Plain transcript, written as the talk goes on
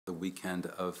the weekend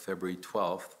of February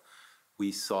 12th,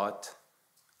 we sought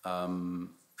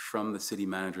from the city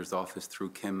manager's office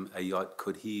through Kim Ayot,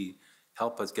 could he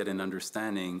help us get an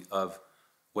understanding of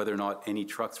whether or not any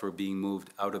trucks were being moved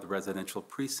out of the residential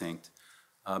precinct,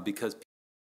 because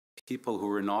people who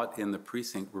were not in the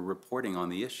precinct were reporting on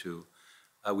the issue.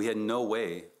 We had no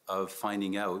way of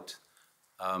finding out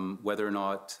whether or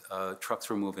not trucks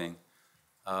were moving.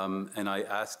 And I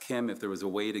asked Kim if there was a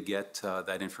way to get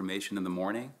that information in the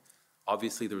morning.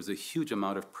 Obviously, there was a huge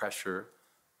amount of pressure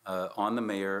on the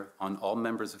mayor, on all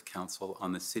members of council,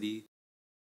 on the city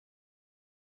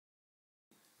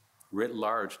writ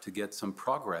large to get some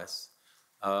progress.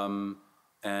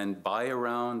 And by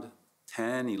around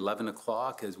 10, 11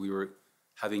 o'clock, as we were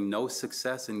having no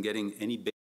success in getting any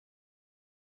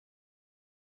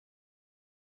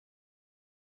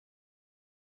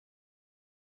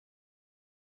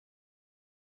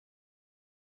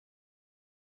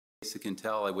basic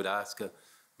intel, I would ask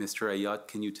Mr. Ayot,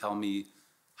 can you tell me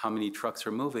how many trucks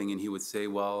are moving? And he would say,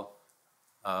 well,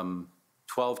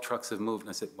 12 trucks have moved. And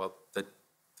I said, well,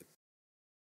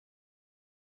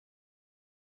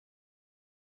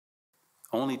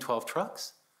 only 12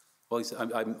 trucks? Well, he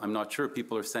said, I'm not sure.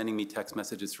 People are sending me text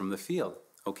messages from the field.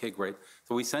 Okay, great.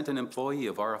 So we sent an employee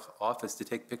of our office to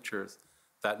take pictures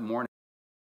that morning.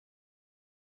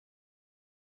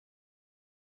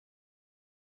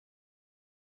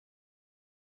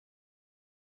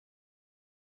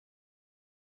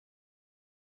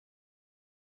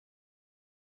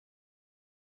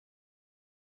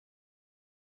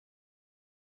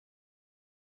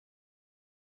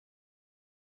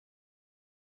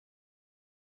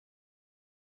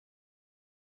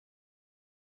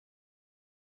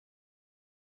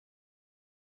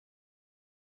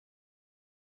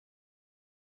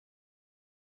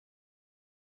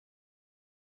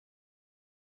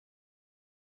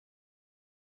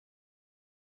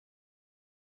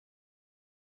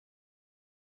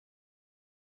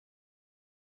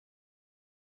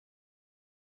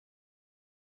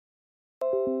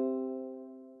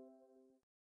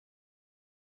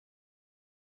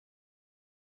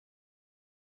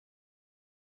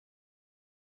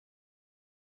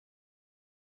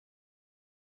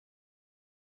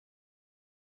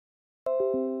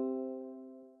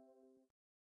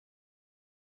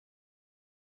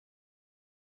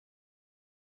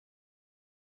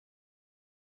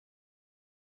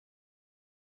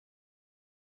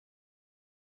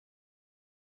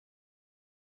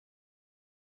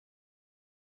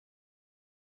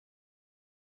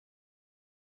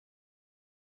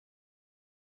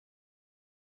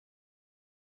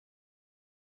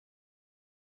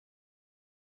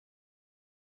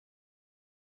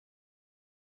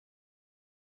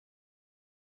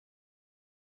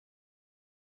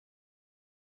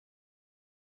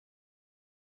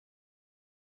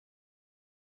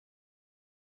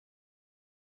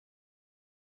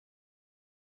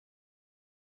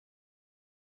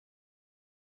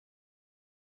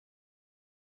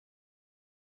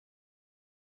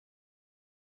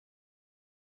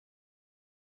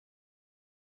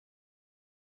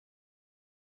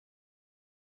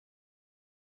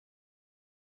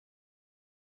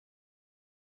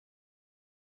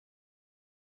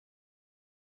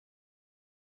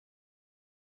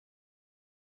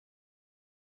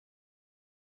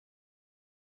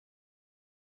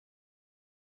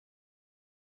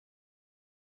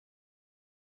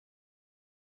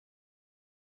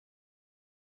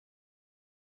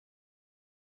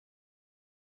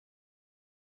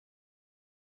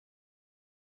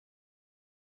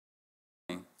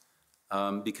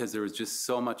 Because there was just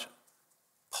so much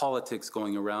politics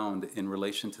going around in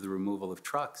relation to the removal of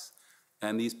trucks.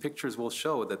 And these pictures will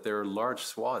show that there are large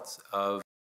swaths of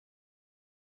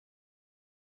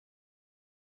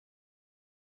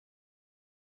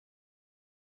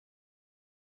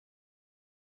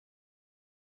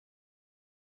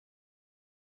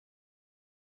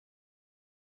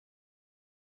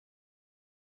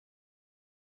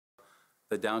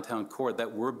the downtown core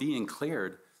that were being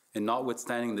cleared, and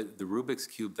notwithstanding the Rubik's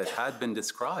Cube that had been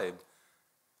described,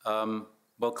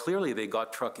 well, clearly they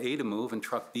got truck A to move and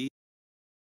truck B.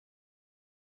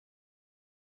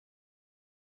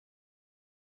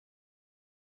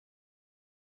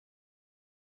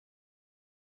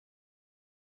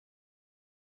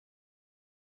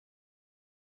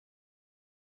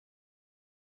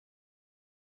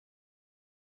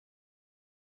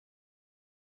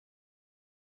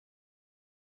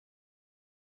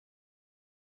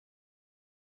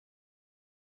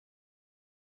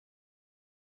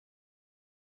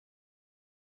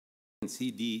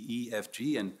 C, D, E, F,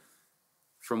 G, and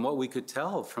from what we could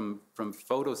tell from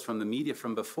photos from the media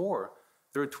from before,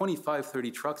 there were 25,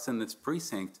 30 trucks in this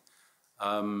precinct.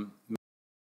 Mr.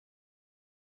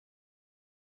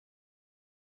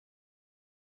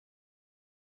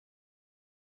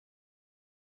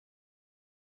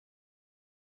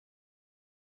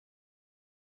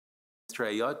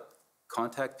 Ayotte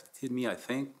contacted me, I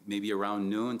think, maybe around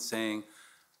noon, saying,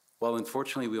 well,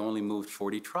 unfortunately, we only moved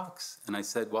 40 trucks. And I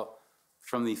said, well,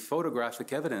 from the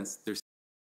photographic evidence, there's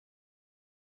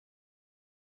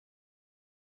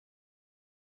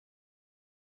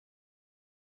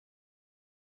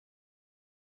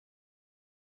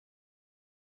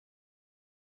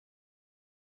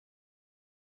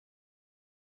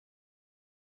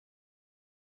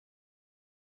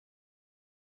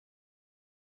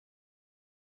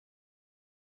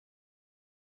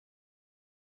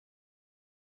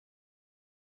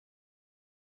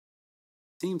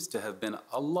seems to have been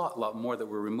a lot more that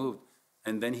were removed.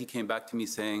 And then he came back to me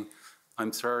saying,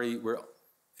 I'm sorry, we're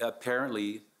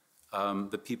apparently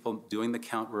the people doing the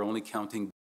count were only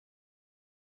counting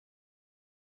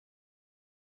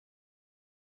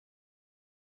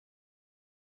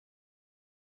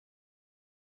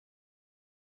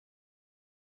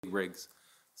rigs.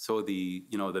 So the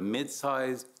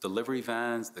mid-sized delivery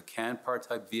vans, the can-par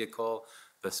type vehicle,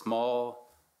 the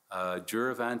small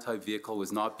Duravan type vehicle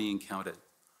was not being counted.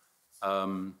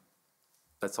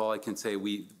 That's all I can say.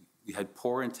 We had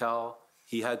poor intel.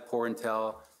 He had poor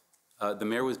intel. The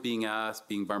mayor was being asked,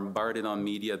 being bombarded on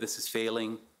media. This is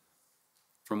failing.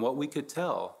 From what we could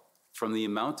tell, from the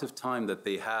amount of time that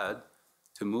they had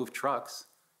to move trucks,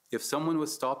 if someone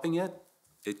was stopping it,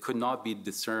 it could not be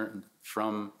discerned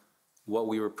from what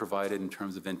we were provided in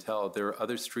terms of intel. There are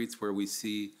other streets where we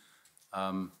see.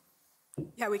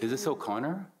 Is this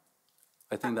O'Connor?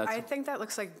 I think that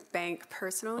looks like Bank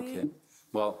personally. Okay.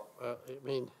 Well, I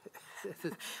mean,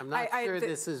 I'm not sure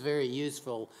this is very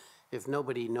useful if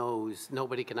nobody knows,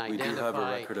 nobody can identify. We do have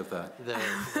a record of that.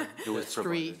 The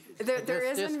street.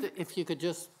 If you could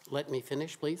just let me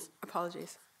finish, please.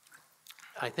 Apologies.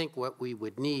 I think what we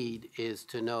would need is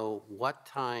to know what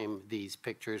time these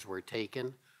pictures were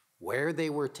taken, where they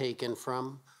were taken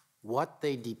from, what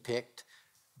they depict,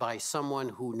 by someone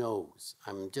who knows.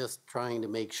 I'm just trying to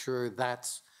make sure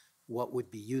that's what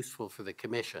would be useful for the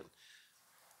commission.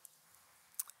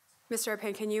 Mr.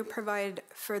 Arpin, can you provide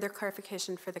further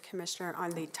clarification for the commissioner on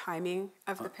the timing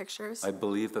of the pictures? I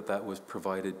believe that was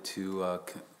provided to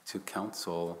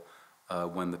council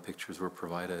when the pictures were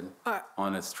provided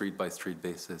on a street-by-street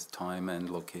basis, time and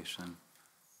location.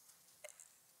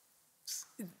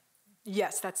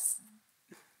 Yes,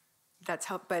 that's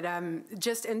helped, but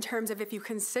just in terms of if you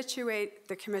can situate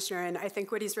the commissioner, and I think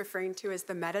what he's referring to is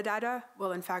the metadata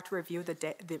will in fact reveal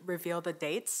the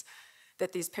dates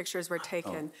that these pictures were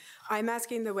taken. I'm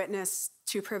asking the witness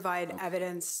to provide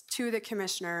evidence to the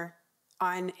commissioner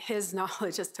on his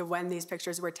knowledge as to when these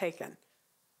pictures were taken.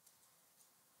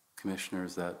 Commissioner,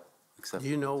 is that acceptable? Do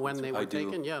you know when they were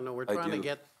taken? Yeah, no, we're trying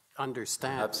to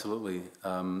understand. Absolutely.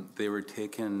 They were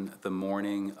taken the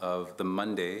morning of the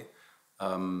Monday,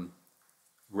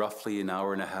 roughly an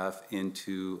hour and a half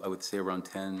into, I would say around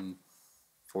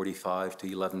 10:45 to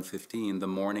 11:15, the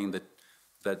morning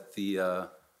that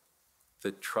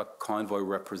the truck convoy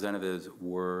representatives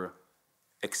were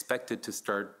expected to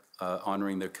start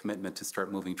honoring their commitment to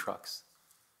start moving trucks.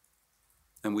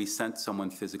 And we sent someone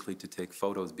physically to take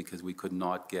photos because we could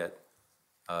not get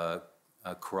a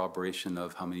corroboration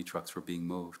of how many trucks were being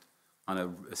moved on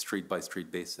a street-by-street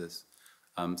basis.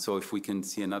 So if we can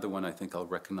see another one, I think I'll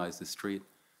recognize the street.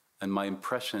 And my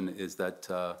impression is that,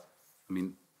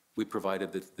 we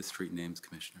provided the street names,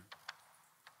 Commissioner.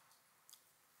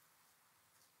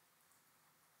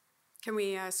 Can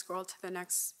we scroll to the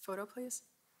next photo, please?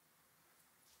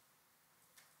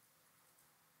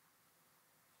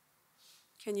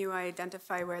 Can you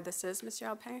identify where this is, Mr.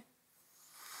 Alpin?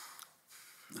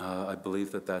 I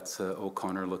believe that's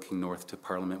O'Connor looking north to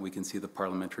Parliament. We can see the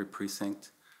parliamentary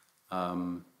precinct.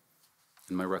 And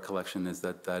my recollection is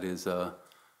that is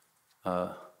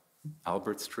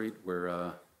Albert Street,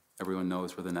 where everyone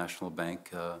knows where the National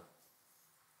Bank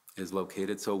is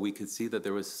located. So we could see that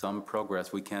there was some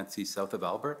progress. We can't see south of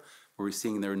Albert, where we're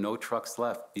seeing there are no trucks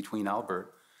left between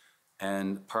Albert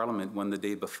and Parliament, when the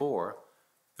day before,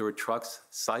 there were trucks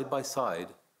side by side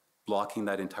blocking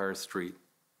that entire street.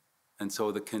 And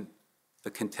so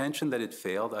the contention that it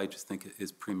failed, I just think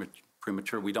is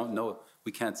premature. We don't know,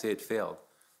 we can't say it failed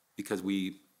because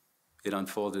it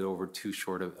unfolded over too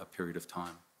short a period of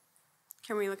time.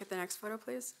 Can we look at the next photo,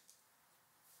 please?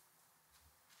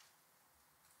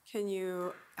 Can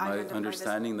you My identify this?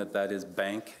 understanding that that is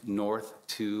Bank North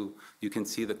to, you can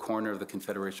see the corner of the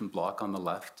Confederation block on the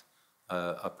left,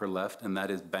 upper left, and that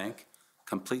is Bank,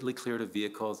 completely cleared of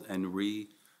vehicles, and we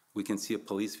can see a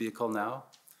police vehicle now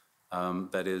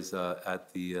that is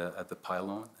at the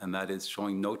pylon, and that is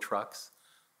showing no trucks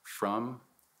from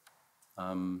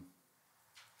the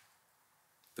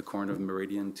corner of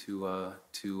Meridian to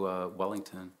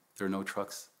Wellington. There are no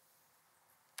trucks.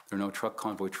 There are no truck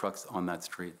convoy trucks on that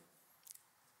street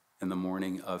in the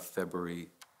morning of February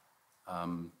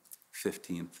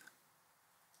 15th.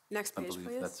 Next I page, believe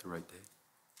please. that's the right date.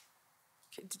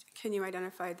 Can you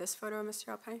identify this photo, Mr.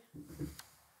 Alpine?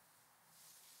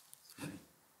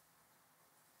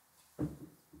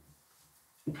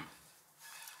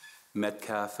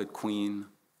 Metcalf at Queen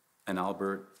and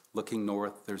Albert, looking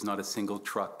north, there's not a single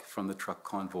truck from the truck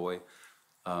convoy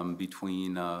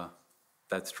between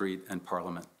that street and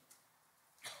Parliament.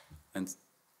 And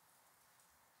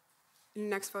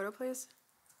Next photo, please.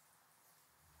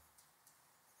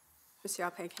 Mr.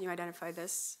 Alpine, can you identify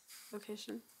this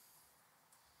location?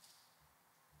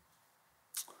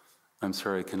 I'm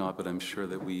sorry, I cannot, but I'm sure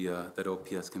that that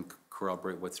OPS can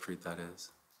corroborate what street that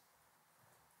is.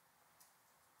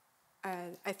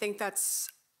 I think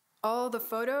that's all the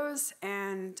photos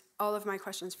and all of my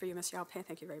questions for you, Mr. Alpine.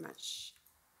 Thank you very much.